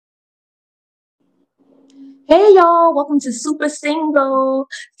Hey y'all, welcome to Super Single.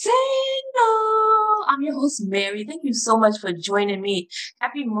 Single! I'm your host, Mary. Thank you so much for joining me.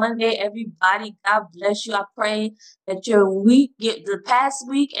 Happy Monday, everybody. God bless you. I pray that your week, the past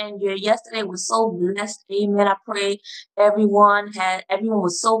week and your yesterday was so blessed. Amen. I pray everyone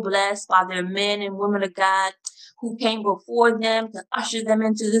was so blessed by their men and women of God who came before them to usher them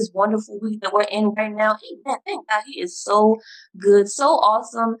into this wonderful week that we're in right now. Amen. Thank God. He is so good, so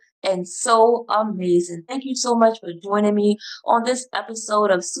awesome and so amazing. Thank you so much for joining me on this episode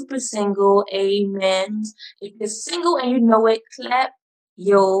of Super Single. Amen. If you're single and you know it, clap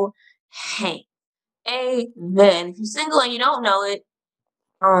your hands. Amen. If you're single and you don't know it,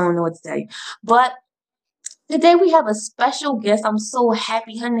 I don't know what to tell you. But today we have a special guest. I'm so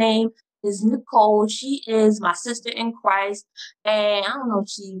happy. Her name is Nicole. She is my sister in Christ. And I don't know if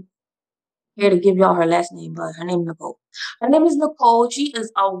she here to give y'all her last name, but her name is Nicole. Her name is Nicole. She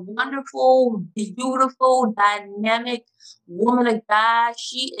is a wonderful, beautiful, dynamic woman of God.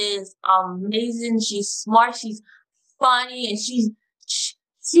 She is amazing. She's smart. She's funny, and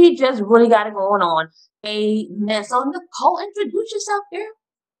she just really got it going on. Amen. So Nicole, introduce yourself, girl.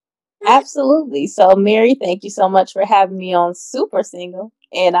 Absolutely. So, Mary, thank you so much for having me on Super Single.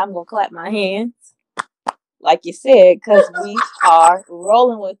 And I'm going to clap my hands, like you said, because we are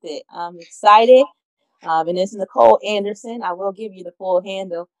rolling with it. I'm excited. And it's Nicole Anderson. I will give you the full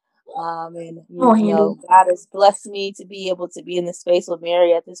handle. And, Come on, handle. God has blessed me to be able to be in the space with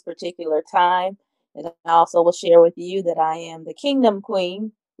Mary at this particular time. And I also will share with you that I am the Kingdom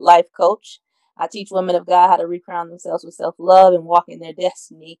Queen life coach. I teach women of God how to recrown themselves with self love and walk in their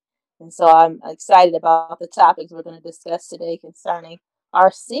destiny. And so I'm excited about the topics we're going to discuss today concerning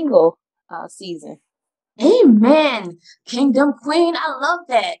our single season. Amen. Kingdom Queen. I love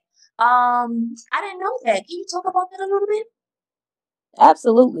that. I didn't know that. Can you talk about that a little bit?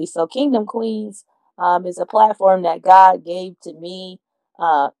 Absolutely. So, Kingdom Queens is a platform that God gave to me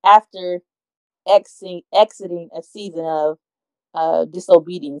after exiting a season of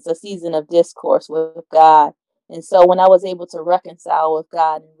disobedience, a season of discourse with God. And so, when I was able to reconcile with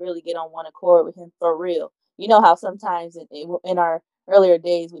God and really get on one accord with Him for real, you know how sometimes in our earlier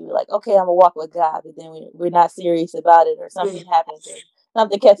days we were like, okay, I'm gonna walk with God, but then we're not serious about it, or Yeah. something happens, or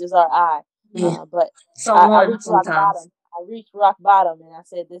something catches our eye. Yeah. But I Someone reached rock sometimes. bottom. I reached rock bottom, and I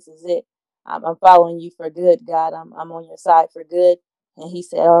said, "This is it. I'm following you for good, God. I'm on your side for good." And He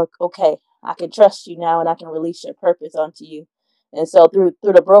said, "Oh, okay, I can trust you now, and I can release your purpose onto you." And so through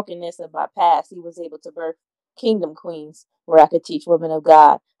the brokenness of my past, He was able to birth Kingdom Queens, where I could teach women of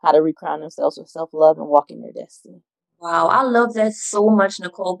God how to recrown themselves with self love and walk in their destiny. Wow, I love that so much,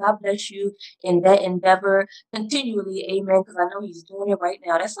 Nicole. God bless you in that endeavor continually. Amen. Because I know He's doing it right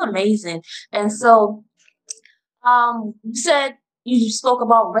now. That's amazing. And so, you said you spoke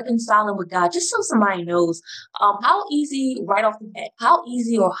about reconciling with God. Just so somebody knows, how easy, right off the bat, how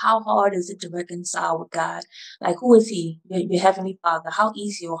easy or how hard is it to reconcile with God? Like, who is He? Your Heavenly Father. How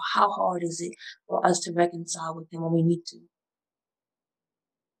easy or how hard is it for us to reconcile with Him when we need to?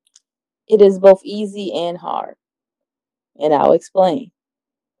 It is both easy and hard, and I'll explain.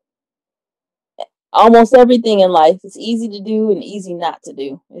 Almost everything in life is easy to do and easy not to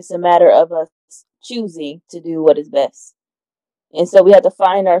do. It's a matter of us choosing to do what is best. And so we have to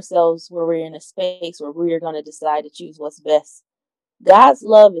find ourselves where we're in a space where we are going to decide to choose what's best. God's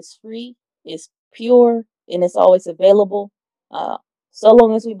love is free, it's pure, and it's always available, uh, so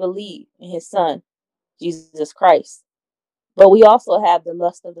long as we believe in His Son, Jesus Christ. But we also have the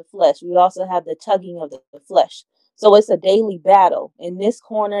lust of the flesh. We also have the tugging of the flesh. So it's a daily battle. In this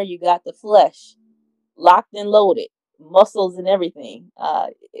corner, you got the flesh locked and loaded, muscles and everything,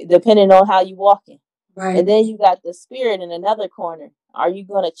 depending on how you walking. And Right. then you got the spirit in another corner. Are you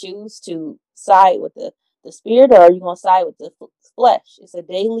going to choose to side with the spirit, or are you going to side with the flesh? It's a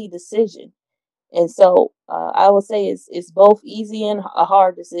daily decision. And so I would say it's both easy and a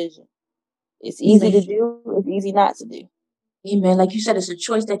hard decision. It's easy to Amen. do, it's easy not to do. Amen. Like you said, it's a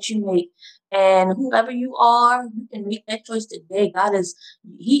choice that you make. And whoever you are, you can make that choice today.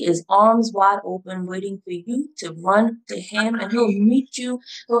 He is arms wide open, waiting for you to run to Him, and He'll meet you.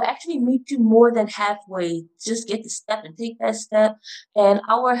 He'll actually meet you more than halfway. Just get the step and take that step. And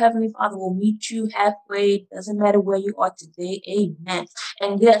our Heavenly Father will meet you halfway. Doesn't matter where you are today. Amen.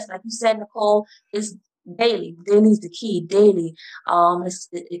 And yes, like you said, Nicole, it's daily. Daily is the key. Daily.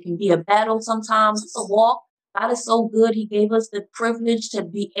 It can be a battle sometimes. It's a walk. God is so good. He gave us the privilege to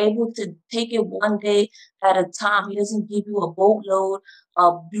be able to take it one day at a time. He doesn't give you a boatload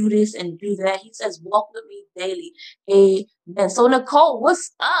of do this and do that. He says, walk with me daily. Amen. So, Nicole,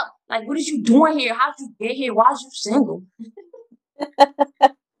 what's up? Like, what are you doing here? How'd you get here? Why's you single?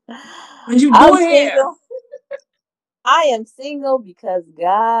 What you I'm doing here? single. I am single because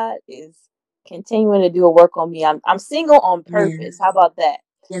God is continuing to do a work on me. I'm single on Amen. purpose. How about that?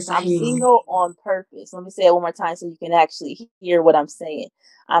 Yes, I I'm hear you. single on purpose. Let me say it one more time so you can actually hear what I'm saying.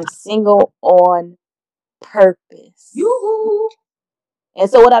 I'm single on purpose. Yoo-hoo. And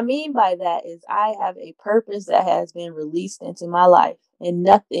so what I mean by that is I have a purpose that has been released into my life, and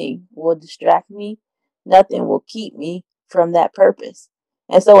nothing will distract me. Nothing will keep me from that purpose.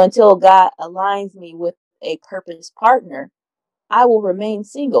 And so until God aligns me with a purpose partner, I will remain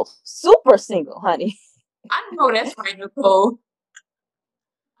single, super single, honey. I know that's right, Nicole.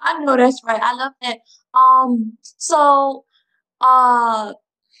 I know that's right. I love that. So uh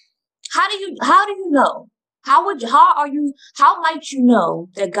how do you know? How might you know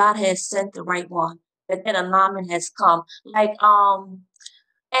that God has sent the right one, that that alignment has come? Like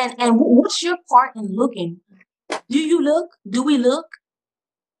and what's your part in looking? Do you look? Do we look?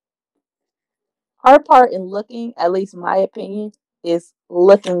 Her part in looking, at least my opinion, is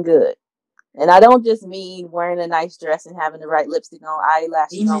looking good. And I don't just mean wearing a nice dress and having the right lipstick on,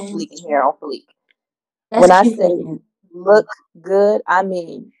 eyelashes on Amen. fleek, and hair on fleek. That's When I cute say looking. look good, I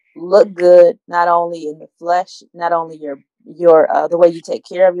mean look good not only in the flesh, not only your the way you take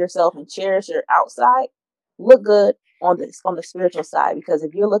care of yourself and cherish your outside, look good on the spiritual side. Because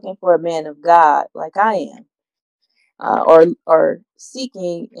if you're looking for a man of God like I am, or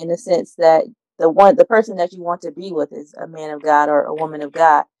seeking in the sense that the person that you want to be with is a man of God or a woman of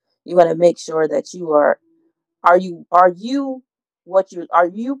God, you want to make sure that you are you what you are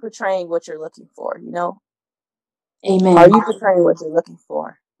you portraying what you're looking for, you know? Are Amen. you portraying what you're looking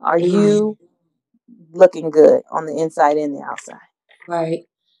for? Are Amen. you looking good on the inside and the outside? Right.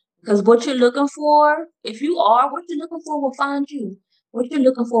 Because what you're looking for, if you are, what you're looking for will find you. What you're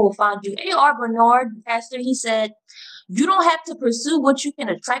looking for will find you. A.R. Bernard, pastor, he said, you don't have to pursue what you can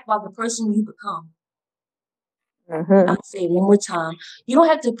attract by the person you become. Mm-hmm. I'll say it one more time. You don't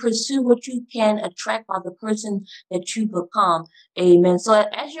have to pursue what you can attract by the person that you become. Amen. So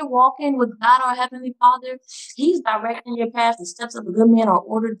as you're walking with God, our Heavenly Father, He's directing your path. The steps of a good man are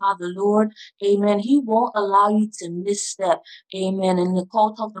ordered by the Lord. Amen. He won't allow you to misstep. Amen. And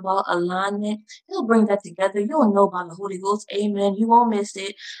Nicole talked about alignment. He'll bring that together. You'll know by the Holy Ghost. Amen. You won't miss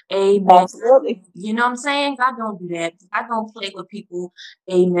it. Amen. Absolutely. You know what I'm saying? God don't do that. God don't play with people,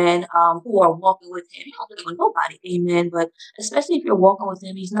 amen, who are walking with him. He don't play with nobody, amen. But especially if you're walking with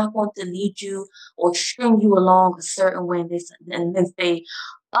him, he's not going to lead you or string you along a certain way and then say,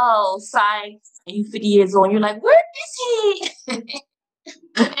 oh, sorry, and you 50 years old, and you're like, where is he?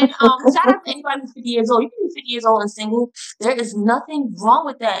 And shout out to anybody who's 50 years old. You can be 50 years old and single. There is nothing wrong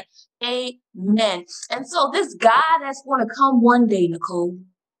with that. Amen. And so this guy that's going to come one day, Nicole,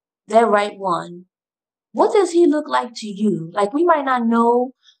 that right one, what does he look like to you? Like we might not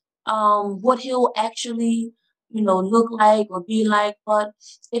know what he'll actually, look like or be like, but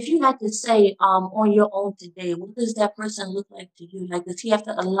if you had to say on your own today, what does that person look like to you? Like does he have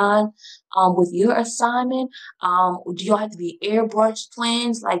to align with your assignment? Do y'all have to be airbrush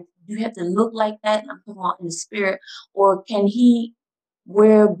twins? Like do you have to look like that? I'm talking about in the spirit, or can he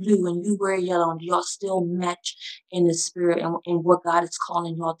wear blue and you wear yellow and do y'all still match in the spirit and what God is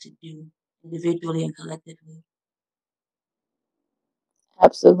calling y'all to do individually and collectively?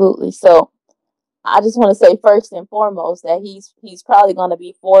 Absolutely. So I just want to say first and foremost that he's probably going to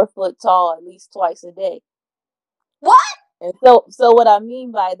be 4 foot tall at least twice a day. What? And so what I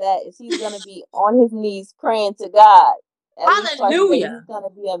mean by that is he's going to be on his knees praying to God at least twice a day. He's Hallelujah. going to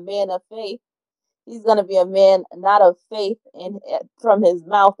be a man of faith. He's going to be a man not of faith from his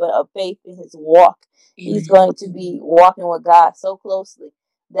mouth, but of faith in his walk. He's Amen. going to be walking with God so closely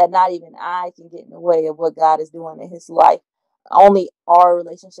that not even I can get in the way of what God is doing in his life. Only our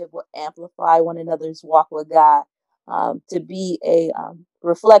relationship will amplify one another's walk with God, to be a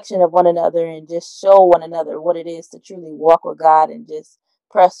reflection of one another and just show one another what it is to truly walk with God and just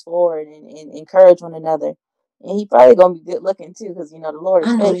press forward and encourage one another. And he probably gonna be good looking too, because the Lord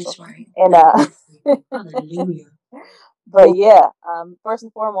I is know that's faithful. right. And I know that's right. Hallelujah. but yeah, first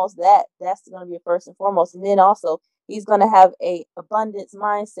and foremost, that's going to be a first and foremost, and then also he's going to have a abundance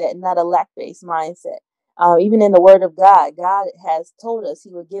mindset, not a lack based mindset. Even in the Word of God, God has told us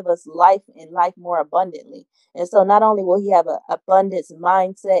He will give us life and life more abundantly. And so, not only will he have an abundance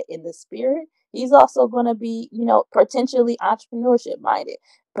mindset in the spirit, he's also going to be, potentially entrepreneurship minded,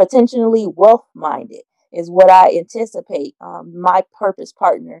 potentially wealth minded. Is what I anticipate my purpose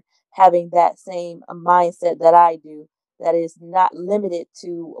partner having that same mindset that I do, that is not limited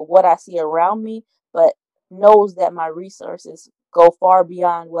to what I see around me, but knows that my resources go far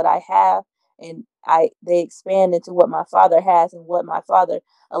beyond what I have and they expand into what my Father has and what my Father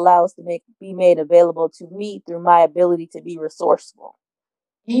allows to be made available to me through my ability to be resourceful.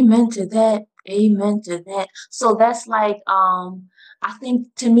 Amen to that. Amen to that. So that's like, I think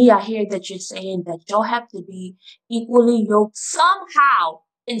to me, I hear that you're saying that you'll have to be equally yoked somehow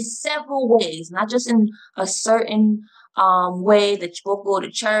in several ways, not just in a certain way that you both go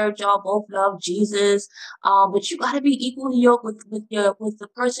to church, y'all both love Jesus, but you got to be equally yoked with the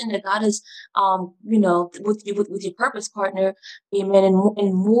person that God is, with your purpose partner, amen,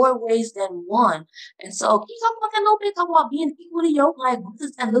 in more ways than one. And so, can you talk about that a little bit? Talk about being equally yoked. Like, what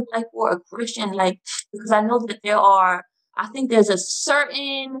does that look like for a Christian? Like, because I know that I think there's a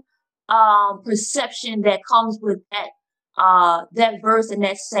certain perception that comes with that verse and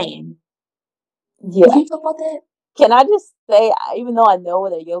that saying. Can Yeah. you talk about that? Can I just say, even though I know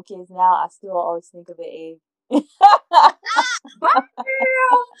what a yolk is now, I still always think of an egg. Bye,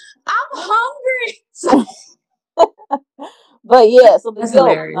 girl. I'm hungry. But yeah, so the That's yolk,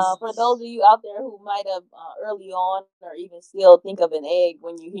 hilarious. for those of you out there who might have early on or even still think of an egg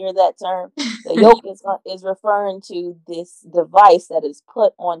when you hear that term, the yolk is referring to this device that is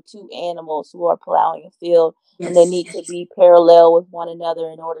put on two animals who are plowing a field, and they Yes. need to be parallel with one another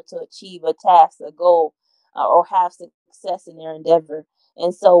in order to achieve a task, a goal, or have success in their endeavor.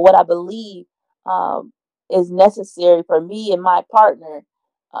 And so, what I believe um, is necessary for me and my partner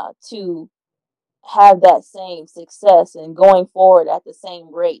to have that same success and going forward at the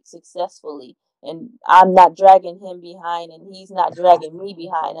same rate successfully. And I'm not dragging him behind and he's not dragging me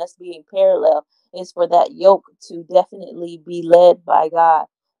behind, us being parallel, is for that yoke to definitely be led by God.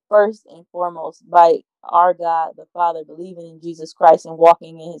 First and foremost, by our God, the Father, believing in Jesus Christ and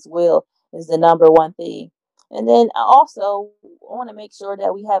walking in his will is the number one thing. And then I also want to make sure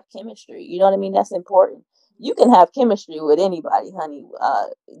that we have chemistry. You know what I mean? That's important. You can have chemistry with anybody, honey.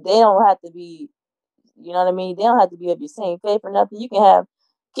 They don't have to be, you know what I mean? They don't have to be of your same faith or nothing. You can have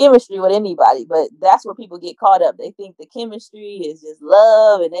chemistry with anybody, but that's where people get caught up. They think the chemistry is just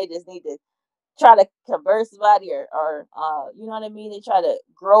love and they just need to try to convert somebody or you know what I mean? They try to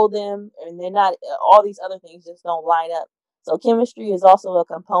grow them and they're not, all these other things just don't line up. So chemistry is also a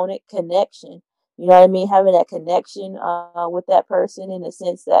component. Connection. You know what I mean? Having that connection with that person in the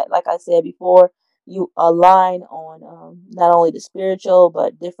sense that, like I said before, you align on not only the spiritual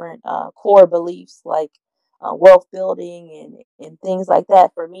but different core beliefs like wealth building and things like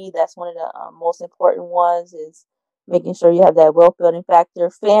that. For me, that's one of the most important ones is making sure you have that wealth building factor.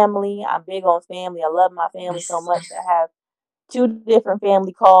 Family, I'm big on family. I love my family so Yes. much. I have two different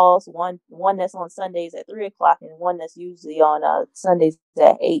family calls. One that's on Sundays at 3 o'clock, and one that's usually on Sundays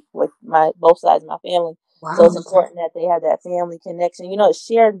at 8 with my both sides of my family. So it's Wow. important that they have that family connection. You know,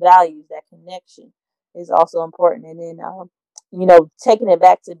 shared values. That connection is also important. And then, taking it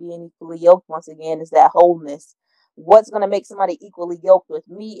back to being equally yoked once again is that wholeness. What's going to make somebody equally yoked with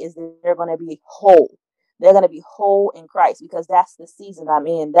me is that they're going to be whole. They're going to be whole in Christ because that's the season I'm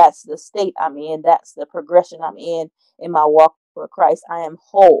in. That's the state I'm in. That's the progression I'm in my walk with Christ. I am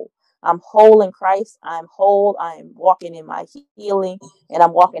whole. I'm whole in Christ. I'm whole. I am walking in my healing and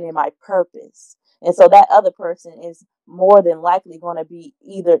I'm walking in my purpose. And so that other person is more than likely going to be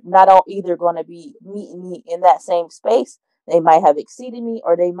not all either going to be meeting me in that same space. They might have exceeded me,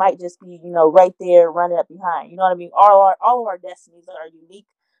 or they might just be, right there running up behind. You know what I mean? All of our destinies are unique,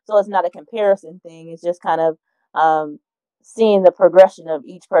 so it's not a comparison thing. It's just kind of seeing the progression of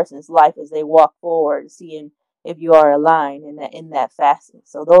each person's life as they walk forward, seeing if you are aligned in that facet.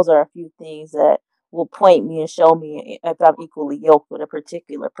 So those are a few things that will point me and show me if I'm equally yoked with a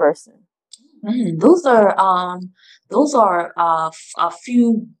particular person. Man, those are a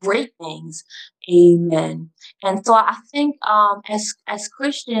few great things. Amen. And so I think as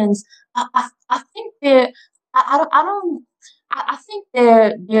Christians, I think there I don't I think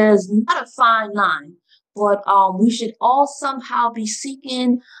there's not a fine line, but we should all somehow be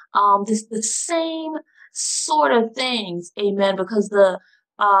seeking the same sort of things. Amen. Because the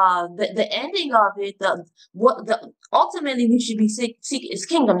ending of it, the ultimately we should be seeking is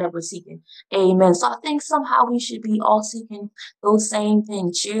kingdom that we're seeking. Amen. So I think somehow we should be all seeking those same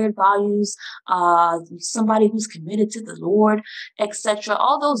things, shared values, somebody who's committed to the Lord, etc.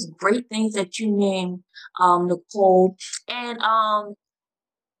 All those great things that you named, Nicole. And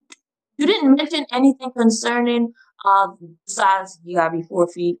you didn't mention anything concerning besides you gotta be 4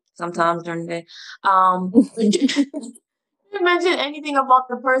 feet sometimes during the day. But you didn't mention anything about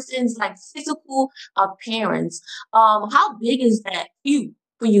the person's like physical appearance. How big is that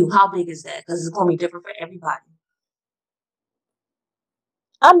for you? How big is that? Because it's gonna be different for everybody.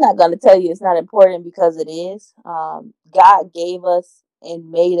 I'm not going to tell you it's not important because it is. God gave us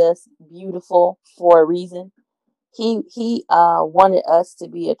and made us beautiful for a reason. He wanted us to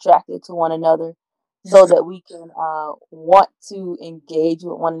be attracted to one another That's so right. that we can want to engage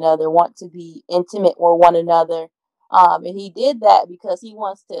with one another, want to be intimate with one another. And he did that because he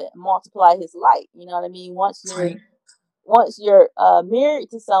wants to multiply his light. You know what I mean? That's right. Once you're married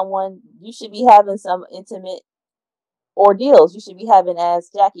to someone, you should be having some intimate ordeals. You should be having, as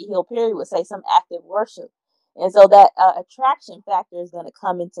Jackie Hill Perry would say, some active worship. And so that attraction factor is going to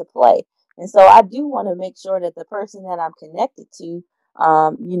come into play. And so I do want to make sure that the person that I'm connected to,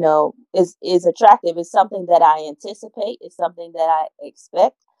 is attractive. It's something that I anticipate. It's something that I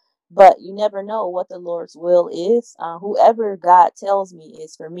expect. But you never know what the Lord's will is. Whoever God tells me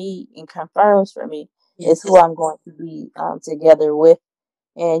is for me and confirms for me is who Yes. I'm going to be together with.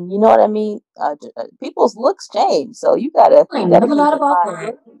 And you know what I mean? People's looks change, so I you ain't gotta never keep lied in about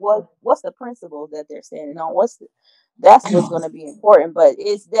mind that. what's the principles that they're standing on. That's what's going to be important. But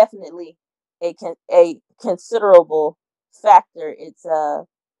it's definitely a considerable factor.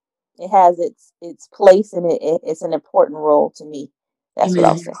 It has its place, and it's an important role to me. That's what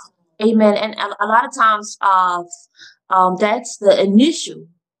I'll Amen. say. Amen. And a lot of times, that's the initial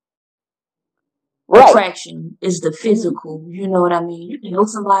Right. attraction is the Hmm. physical. You know what I mean? You can know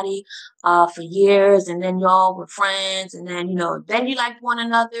somebody for years, and then y'all were friends, and then then you like one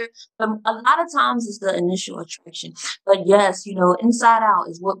another. But a lot of times it's the initial attraction. But yes, inside out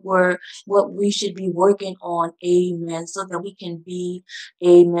is what we should be working on. Amen. So that we can be,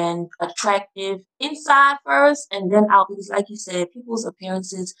 amen, attractive inside first, and then out. Because like you said, people's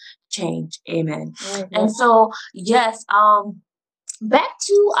appearances change. Amen. Hmm. And so yes, back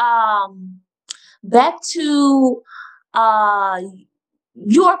to back to uh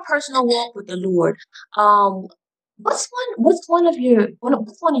your personal walk with the Lord. Um, what's one of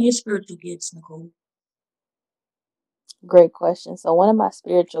your spiritual gifts, Nicole? Great question. So one of my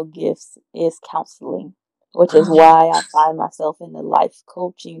spiritual gifts is counseling, which is Um, why I find myself in the life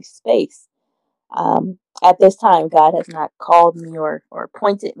coaching space. At this time, God has not called me or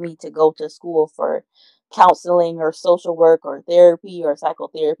pointed me to go to school for counseling or social work or therapy or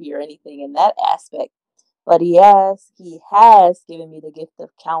psychotherapy or anything in that aspect. But he has given me the gift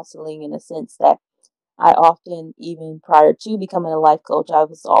of counseling in a sense that I often, even prior to becoming a life coach, I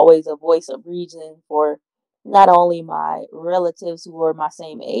was always a voice of reason for not only my relatives who were my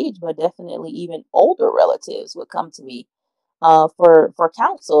same age, but definitely even older relatives would come to me for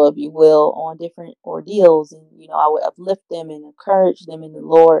counsel, if you will, on different ordeals. And, I would uplift them and encourage them in the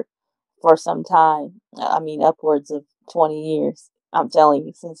Lord for some time. I mean, upwards of 20 years, I'm telling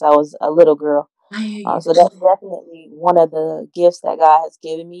you, since I was a little girl. I hear you. So that's definitely one of the gifts that God has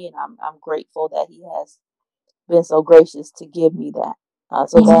given me, and I'm grateful that He has been so gracious to give me that,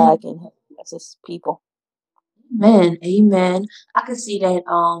 so that I Amen. can assist people. Amen. Amen. I can see that.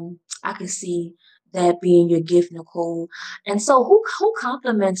 I can see that being your gift, Nicole. And so, who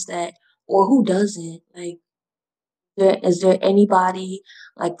compliments that, or who doesn't? Like, is there anybody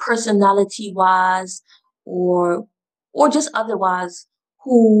like personality wise, or just otherwise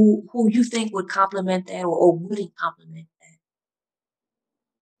who you think would compliment that, or wouldn't compliment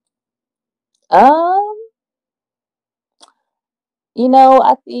that? Um,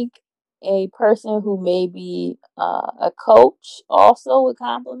 I think a person who may be a coach also would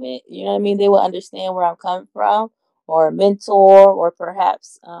compliment. You know what I mean? They would understand where I'm coming from, or a mentor, or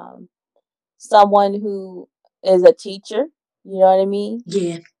perhaps someone who is a teacher. You know what I mean?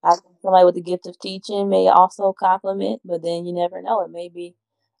 Yeah. I think somebody with the gift of teaching may also compliment, but then you never know. It may be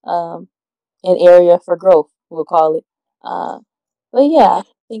um, an area for growth, we'll call it. Uh, but yeah, I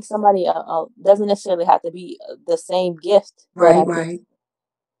think somebody doesn't necessarily have to be the same gift, but Right. I think Right.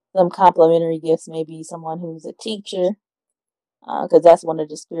 some complementary gifts may be someone who's a teacher, because that's one of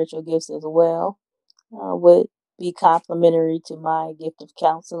the spiritual gifts as well, would be complementary to my gift of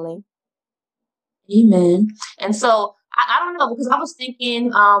counseling. Amen. And so I don't know, because I was thinking,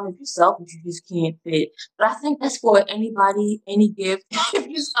 if you're selfish, you just can't fit. But I think that's for anybody, any gift. If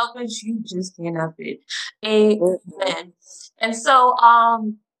you're selfish, you just cannot fit. Mhm. Amen. And so,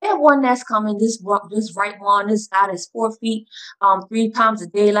 we have one that's coming. This right one, this God is 4 feet, 3 times a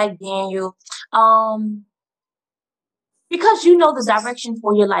day, like Daniel. Um, because you know the direction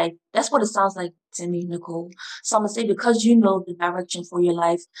for your life. That's what it sounds like to me, Nicole. So I'm gonna say, because you know the direction for your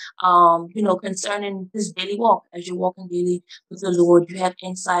life, concerning this daily walk, as you're walking daily with the Lord, you have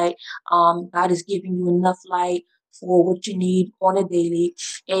insight. God is giving you enough light for what you need on a daily.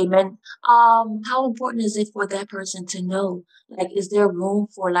 Amen. How important is it for that person to know? Like, is there room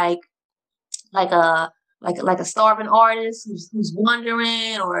for like a starving artist who's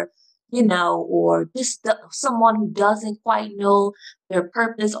wondering, or or just someone who doesn't quite know their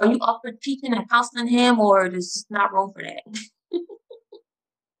purpose? Are you up for teaching and counseling him, or there's just not room for that?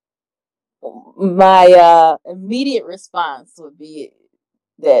 My immediate response would be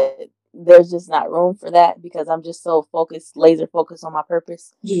that there's just not room for that because I'm just so focused, laser focused on my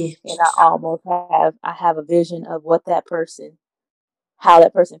purpose. Yeah, And I have a vision of what that person, how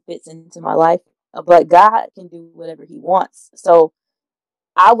that person fits into my life. But God can do whatever he wants. So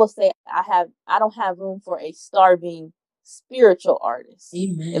I will say I don't have room for a starving spiritual artist,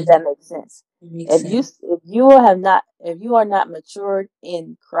 if amen. that makes sense. It makes sense. If you are not matured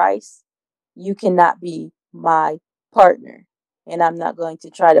in Christ, you cannot be my partner, and I'm not going to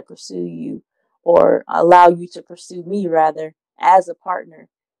try to pursue you or allow you to pursue me rather as a partner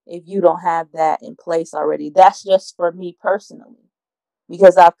if you don't have that in place already. That's just for me personally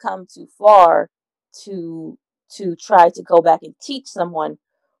because I've come too far to try to go back and teach someone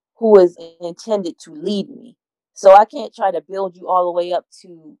who is intended to lead me. So I can't try to build you all the way up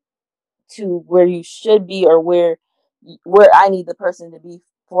to where you should be or where I need the person to be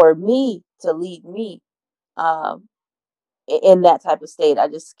for me to lead me um, in that type of state. I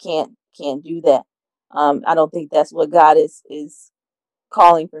just can't do that. I don't think that's what God is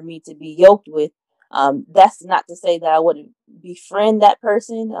calling for me to be yoked with. That's not to say that I wouldn't befriend that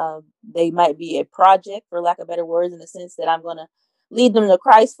person. They might be a project, for lack of better words, in the sense that I'm going to lead them to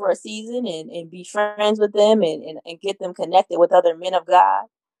Christ for a season and be friends with them and get them connected with other men of God.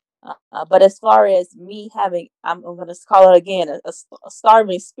 But as far as me having, I'm going to call it again a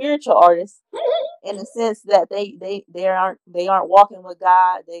starving spiritual artist in the sense that they aren't walking with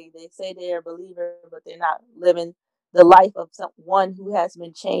God. They say they're a believer, but they're not living the life of someone who has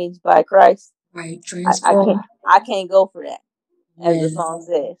been changed by Christ. Right, I transform. I can't go for that, as the Man, song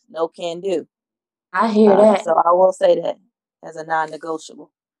says. No can do. I hear that. So I will say that as a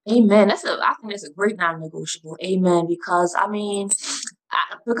non-negotiable. Amen. I think that's a great non-negotiable. Amen. Because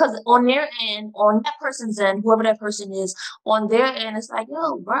because on their end, on that person's end, whoever that person is, on their end, it's like,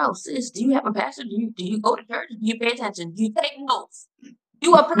 yo, bro, sis, do you have a pastor? Do you go to church? Do you pay attention? Do you take notes?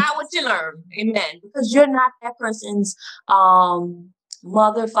 You apply what you learn. Amen. Because you're not that person's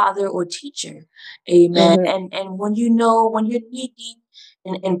mother, father, or teacher. Amen. Hmm. And when you're knee deep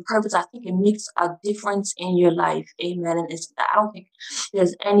in purpose, I think it makes a difference in your life. Amen. And I don't think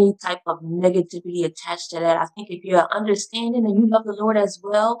there's any type of negativity attached to that. I think if you're understanding and you love the Lord as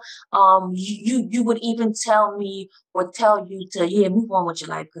well, you would even tell me or tell you to, yeah, move on with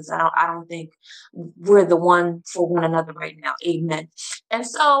your life, because I don't think we're the one for one another right now. Amen. And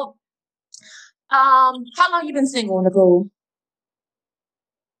so, how long you been single, Nicole?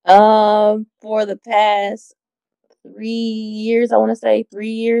 For the past 3 years, I want to say 3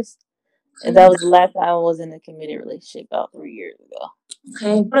 years. And Okay. that was the last time I was in a committed relationship about 3 years ago.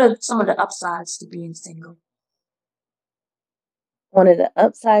 Okay. What are some of the upsides to being single? One of the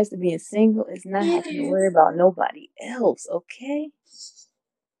upsides to being single is not having to worry Yes. about nobody else, okay?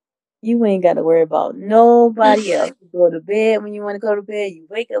 You ain't got to worry about nobody else. You go to bed when you want to go to bed. You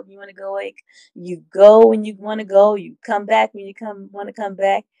wake up when you want to go wake. You go when you want to go. You come back when you want to come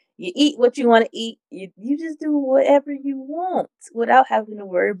back. You eat what you want to eat. You just do whatever you want without having to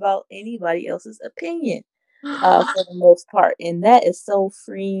worry about anybody else's opinion. For the most part, and that is so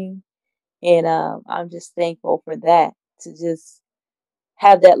freeing. And I'm just thankful for that to just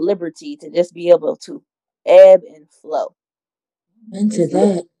have that liberty to just be able to ebb and flow. Into It's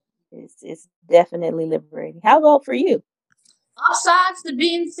that. it's definitely liberating. How about for you? Upsides to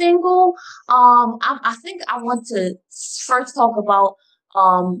being single, I think I want to first talk about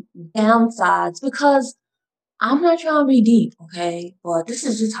downsides, because I'm not trying to be deep, okay? But this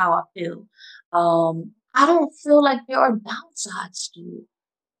is just how I feel. I don't feel like there are downsides to it.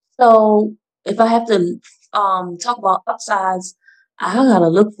 So if I have to talk about upsides, I gotta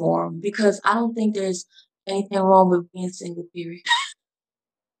look for them, because I don't think there's anything wrong with being single. Period.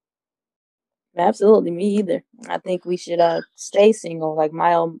 Absolutely, me either. I think we should stay single, like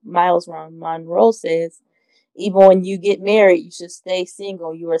Miles Monroe says. Even when you get married, you should stay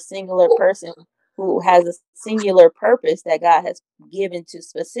single. You're a singular person who has a singular purpose that God has given to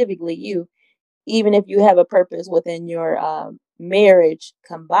specifically you. Even if you have a purpose within your marriage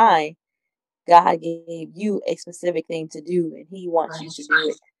combined, God gave you a specific thing to do, and He wants you Right. to do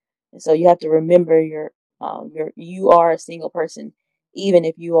it. And so you have to remember you are a single person, even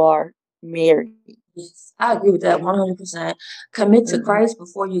if you are married. Yes, I agree with that 100%. Commit to Hmm. Christ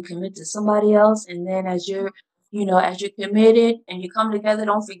before you commit to somebody else, and then as you're committed and you come together,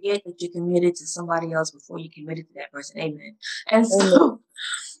 don't forget that you're committed to somebody else before you committed to that person. Amen. And Amen. so,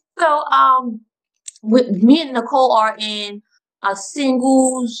 so with me and Nicole are in a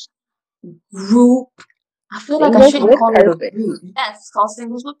singles. group. I feel like I Singles shouldn't with call it a purpose. group. Yes, it's called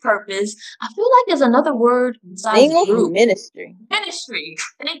Singles with Purpose. I feel like there's another word besides Singles group. ministry. Ministry.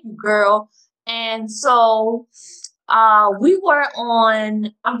 Thank you, girl. And so we were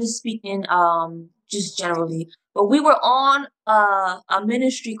on, I'm just speaking just generally, but we were on a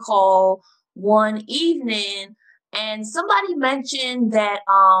ministry call one evening, and somebody mentioned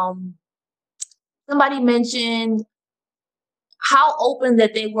how open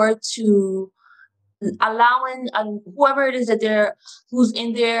that they were to allowing whoever it is that they're who's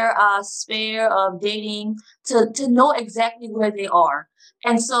in their sphere of dating to know exactly where they are.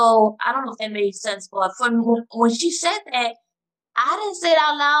 And so I don't know if that made sense, but when she said that, I didn't say it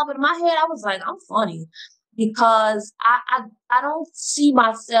out loud, but in my head I was like, I'm funny because I don't see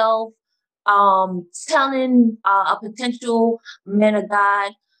myself telling a potential man of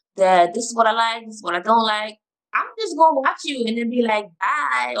God that this is what I like, this is what I don't like. I'm just gonna watch you and then be like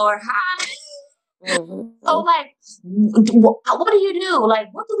bye or hi. So, Mm-hmm. like, what do you do? Like,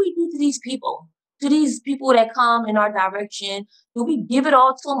 what do we do to these people? To these people that come in our direction? Do we give it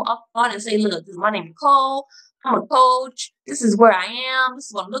all to them up front and say, look, this is my name, Nicole. I'm a coach. This is where I am. This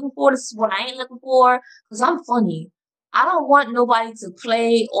is what I'm looking for. This is what I ain't looking for. Because I'm funny. I don't want nobody to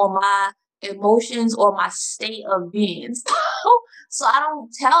play on my emotions or my state of being. So I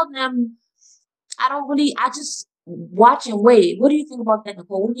don't tell them. I don't really, I just watch and wait. What do you think about that,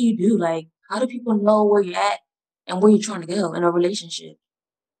 Nicole? What do you do? Like, how do people know where you're at and where you're trying to go in a relationship?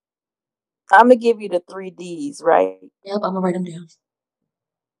 I'm gonna give you the 3 Ds, right? Yep, I'm gonna write them down.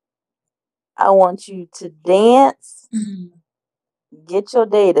 I want you to dance, Mm-hmm. get your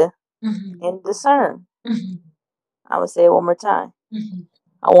data, Mm-hmm. and discern. Mm-hmm. I'm gonna say it one more time. Mm-hmm.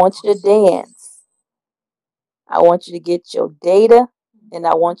 I want you to dance. I want you to get your data, and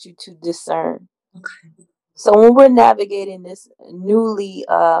I want you to discern. Okay. So when we're navigating this newly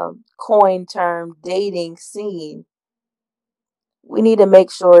coined term dating scene, we need to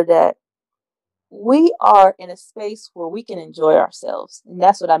make sure that we are in a space where we can enjoy ourselves. And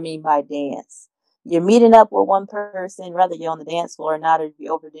that's what I mean by dance. You're meeting up with one person, whether you're on the dance floor or not, or be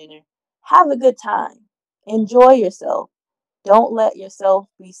over dinner. Have a good time. Enjoy yourself. Don't let yourself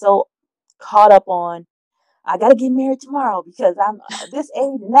be so caught up on, I got to get married tomorrow because I'm this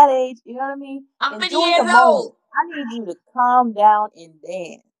age and that age. You know what I mean? I'm 50 Enjoy the years moment. old. I need you to calm down and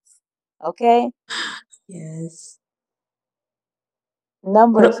dance. Okay? Yes. What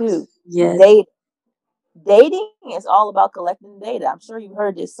Number else? two, Yes. date. Dating is all about collecting data. I'm sure you've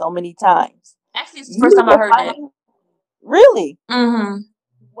heard this so many times. Actually, it's the You first time need I to heard that. find, really, Mm-hmm.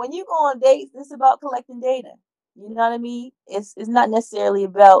 when you go on dates, it's about collecting data. You know what I mean? It's not necessarily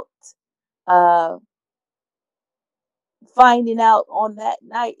about uh finding out on that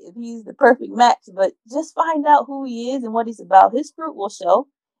night if he's the perfect match, but just find out who he is and what he's about. His fruit will show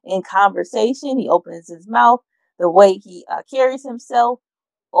in conversation. He opens his mouth, the way he carries himself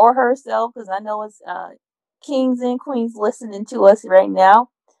or herself, because I know it's kings and queens listening to us right now.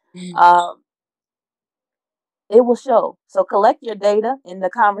 Mm. Um, it will show. So collect your data in the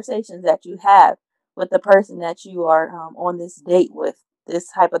conversations that you have with the person that you are on this date with, this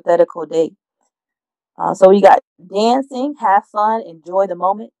hypothetical date. So we got dancing, have fun, enjoy the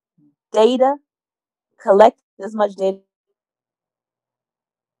moment. Data, collect as much data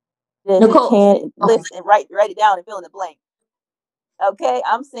as you Nicole. can. Okay. List and write it down and fill in the blank. Okay,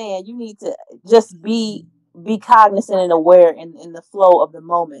 I'm saying you need to just be cognizant and aware in the flow of the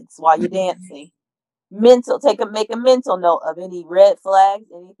moments while you're dancing. Mental, make a mental note of any red flags,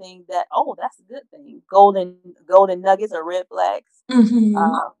 anything that, oh, that's a good thing. Golden nuggets or red flags. Mm-hmm.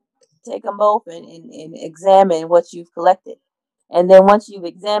 Take them both and examine what you've collected. And then once you've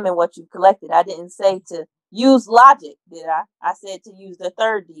examined what you've collected, I didn't say to use logic, did I? I said to use the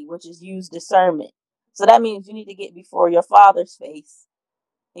 3 D, which is use discernment. So that means you need to get before your Father's face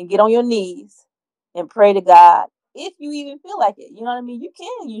and get on your knees and pray to God if you even feel like it. You know what I mean? You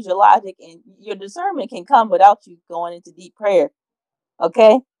can use your logic and your discernment can come without you going into deep prayer.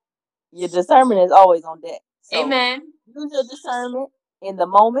 Okay? Your discernment is always on deck. So Amen. use your discernment in the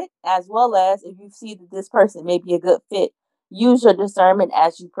moment, as well as if you see that this person may be a good fit, use your discernment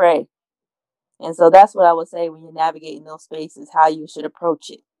as you pray. And so that's what I would say when you're navigating those spaces, how you should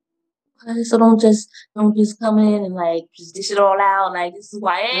approach it. Okay, so don't just come in and like just dish it all out. Like this is who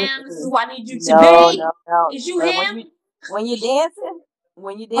I am. This is Mm-mm. who I need you to No, be. no, no. Is you But him? when you dancing,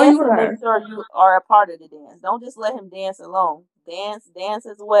 when you Or you dancing, make her? sure you are a part of the dance. Don't just let him dance alone. Dance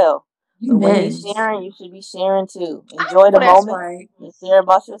as well. But when he's Amen. sharing, you should be sharing too. I Enjoy the know that's moment right. and share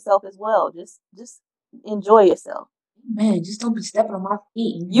about yourself as well. Just enjoy yourself. Man, just don't be stepping on my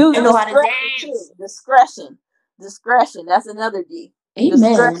feet. Use I know how to discretion too. dance. Discretion. Discretion. That's another D. Amen.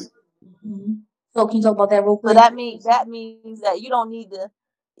 Discretion. Mhm. So can you talk about that real So quick? that means that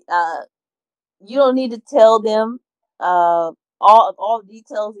uh you don't need to tell them all the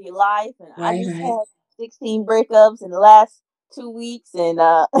details of your life. And I Right, just right. had 16 breakups in the last 2 weeks, and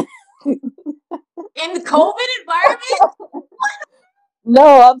In the COVID environment?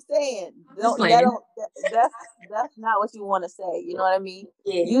 no, I'm saying I'm just don't playing. that's not what you want to say. You know what I mean?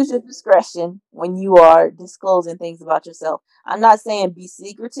 Yeah. Use your discretion when you are disclosing things about yourself. I'm not saying be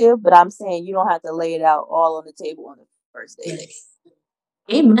secretive, but I'm saying you don't have to lay it out all on the table on the first date. Yes.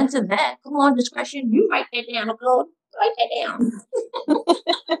 Amen to that. Come on, discretion. You write that down, Nicole. Write that down.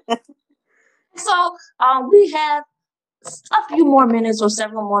 So we have a few more minutes or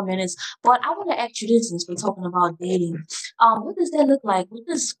several more minutes, but I want to ask you this since we're talking about dating. What does that look like? What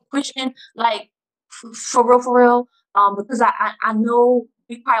does Christian like for real? Because I know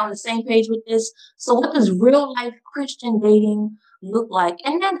we're probably on the same page with this. So what does real life Christian dating look like?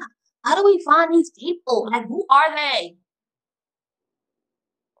 And then how do we find these people? Like who are they?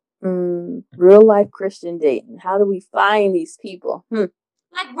 Real life Christian dating. How do we find these people?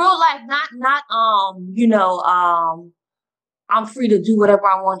 Like real life, not I'm free to do whatever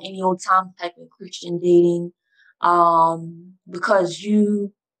I want any old time type of Christian dating. Because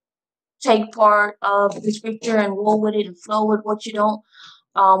you take part of the scripture and roll with it and flow with what you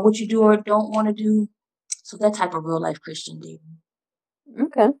do or don't want to do. So that type of real life Christian dating.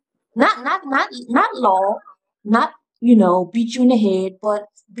 Okay, Not law, not beat you in the head, but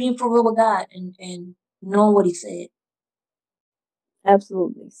being for real with God and knowing what he said.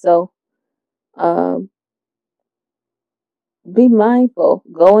 absolutely. So, um, be mindful.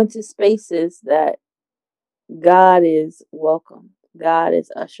 Go into spaces that God is welcome. God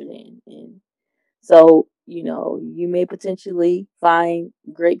is ushered in. So, you may potentially find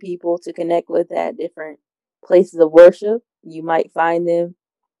great people to connect with at different places of worship. You might find them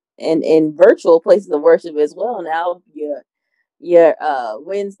in virtual places of worship as well. Now, your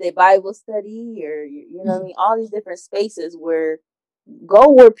Wednesday Bible study, or you know what I mean, all these different spaces where go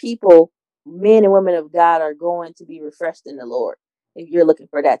where people, men and women of God, are going to be refreshed in the Lord. If you're looking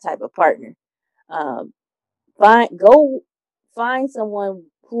for that type of partner, um, go find someone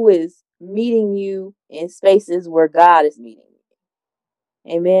who is meeting you in spaces where God is meeting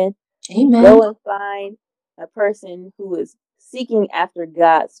you. Amen. Amen. Go and find a person who is seeking after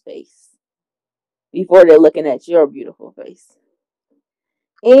God's face before they're looking at your beautiful face.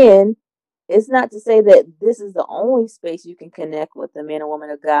 And it's not to say that this is the only space you can connect with a man or woman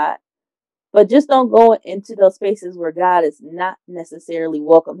of God, but just don't go into those spaces where God is not necessarily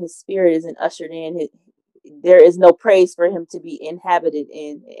welcome. His spirit isn't ushered in. There is no praise for him to be inhabited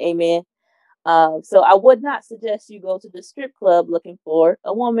in. Amen. So I would not suggest you go to the strip club looking for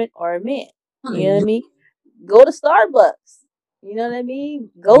a woman or a man. You know what I Hallelujah. mean? Go to Starbucks. You know what I mean?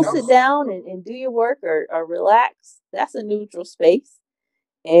 Go sit Yes. down and do your work, or relax. That's a neutral space.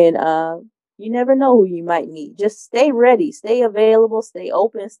 And you never know who you might meet. Just stay ready, stay available, stay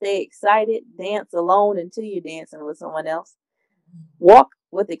open, stay excited. Dance alone until you're dancing with someone else. Walk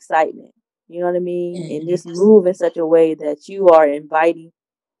with excitement. You know what I mean? And just Yes. move in such a way that you are inviting.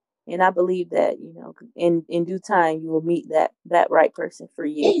 And I believe that, in due time you will meet that right person for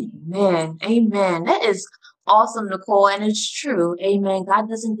you. Amen. Amen. That is awesome, Nicole, and it's true. Amen. God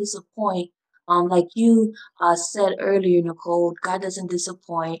doesn't disappoint. Like you said earlier, Nicole, God doesn't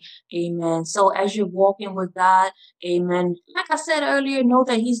disappoint. Amen. So as you're walking with God, amen. Like I said earlier, know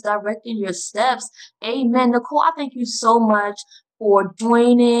that He's directing your steps. Amen. Nicole, I thank you so much for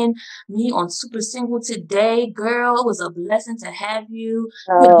joining me on Super Single today. Girl, it was a blessing to have you.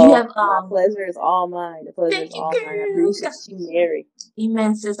 You Oh, have my pleasure is all mine. The pleasure thank is you, all mine. I girl. appreciate you, Mary.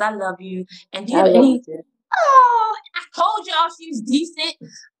 Amen, sis. I love you. And do you I have love you any? too. Oh, I told y'all she's decent.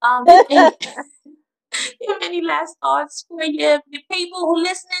 Do you have any? You have any last thoughts for your people who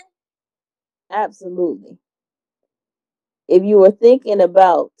listening? Absolutely. If you were thinking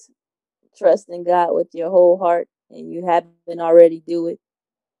about trusting God with your whole heart and you haven't already do it,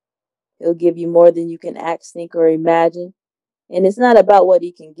 He'll give you more than you can ask, think, or imagine. And it's not about what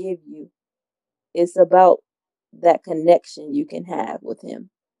He can give you. It's about that connection you can have with Him.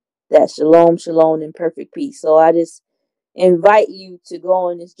 That shalom, shalom, and perfect peace. So I just invite you to go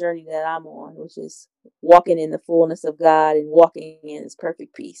on this journey that I'm on, which is walking in the fullness of God and walking in His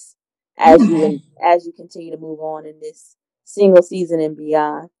perfect peace Amen. as you continue to move on in this single season and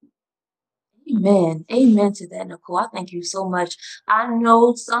beyond. Amen. Amen to that, Nicole. I thank you so much. I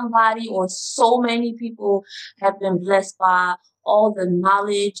know somebody or so many people have been blessed by all the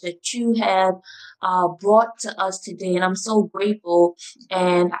knowledge that you have brought to us today. And I'm so grateful.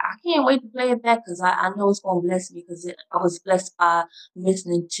 And I can't wait to play it back because I know it's gonna bless me because I was blessed by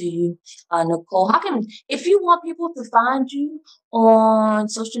listening to you, Nicole. How can if you want people to find you on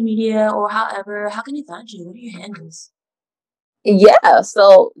social media or however, how can they find you? What are your handles? Yeah,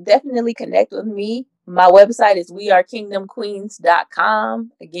 so definitely connect with me. My website is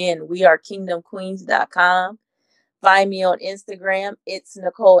wearekingdomqueens.com. Again, wearekingdomqueens.com. Find me on Instagram. It's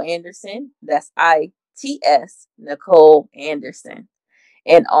Nicole Anderson. That's ITS Nicole Anderson.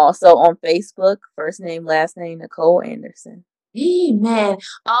 And also on Facebook, first name, last name, Nicole Anderson. Amen.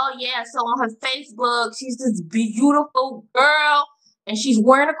 Oh yeah. So on her Facebook, she's this beautiful girl, and she's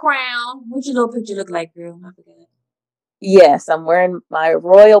wearing a crown. What's your little picture look like, girl? I forgot. Yes, I'm wearing my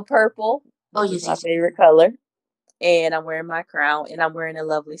royal purple, Oh which is yes, my yes, yes. favorite color. And I'm wearing my crown and I'm wearing a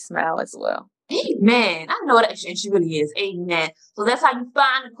lovely smile as well. Amen. I know that she really is. Amen. So that's how you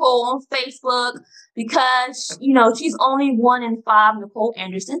find Nicole on Facebook because she's only 1 in 5 Nicole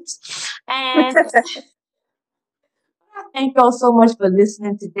Andersons. And thank y'all so much for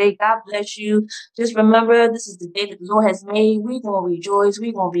listening today. God bless you. Just remember, this is the day that the Lord has made. We're going to rejoice.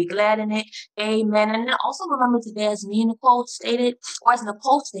 We're going to be glad in it. Amen. And then also remember today, as me and Nicole stated, or as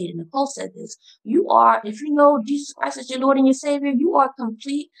Nicole said this, you are, if you know Jesus Christ as your Lord and your Savior, you are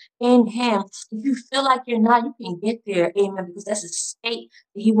complete in Him. If you feel like you're not, you can get there. Amen. Because that's a state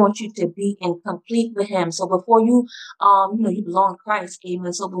that He wants you to be in, complete with Him. So before you belong to Christ.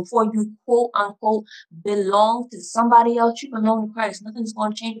 Amen. So before you quote unquote belong to somebody else, you belong to Christ. Nothing's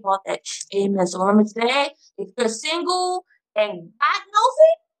going to change about that. Amen. So remember today, if you're single and God knows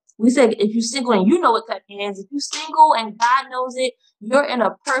it, we said if you're single and you know it, clap your hands. If you're single and God knows it, you're in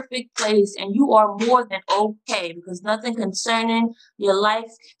a perfect place and you are more than okay because nothing concerning your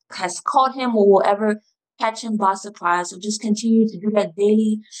life has caught him or will ever catch him by surprise. So just continue to do that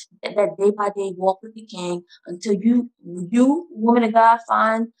day by day walk with the King until you, woman of God,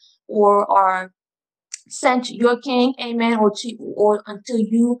 find or are sent your king, amen, or until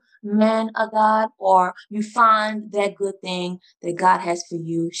you, man of God, or you find that good thing that God has for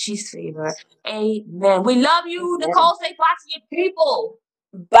you. She's favor. Amen. We love you, Amen. Nicole. Say bye to your people.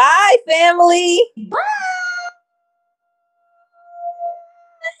 Bye, family. Bye.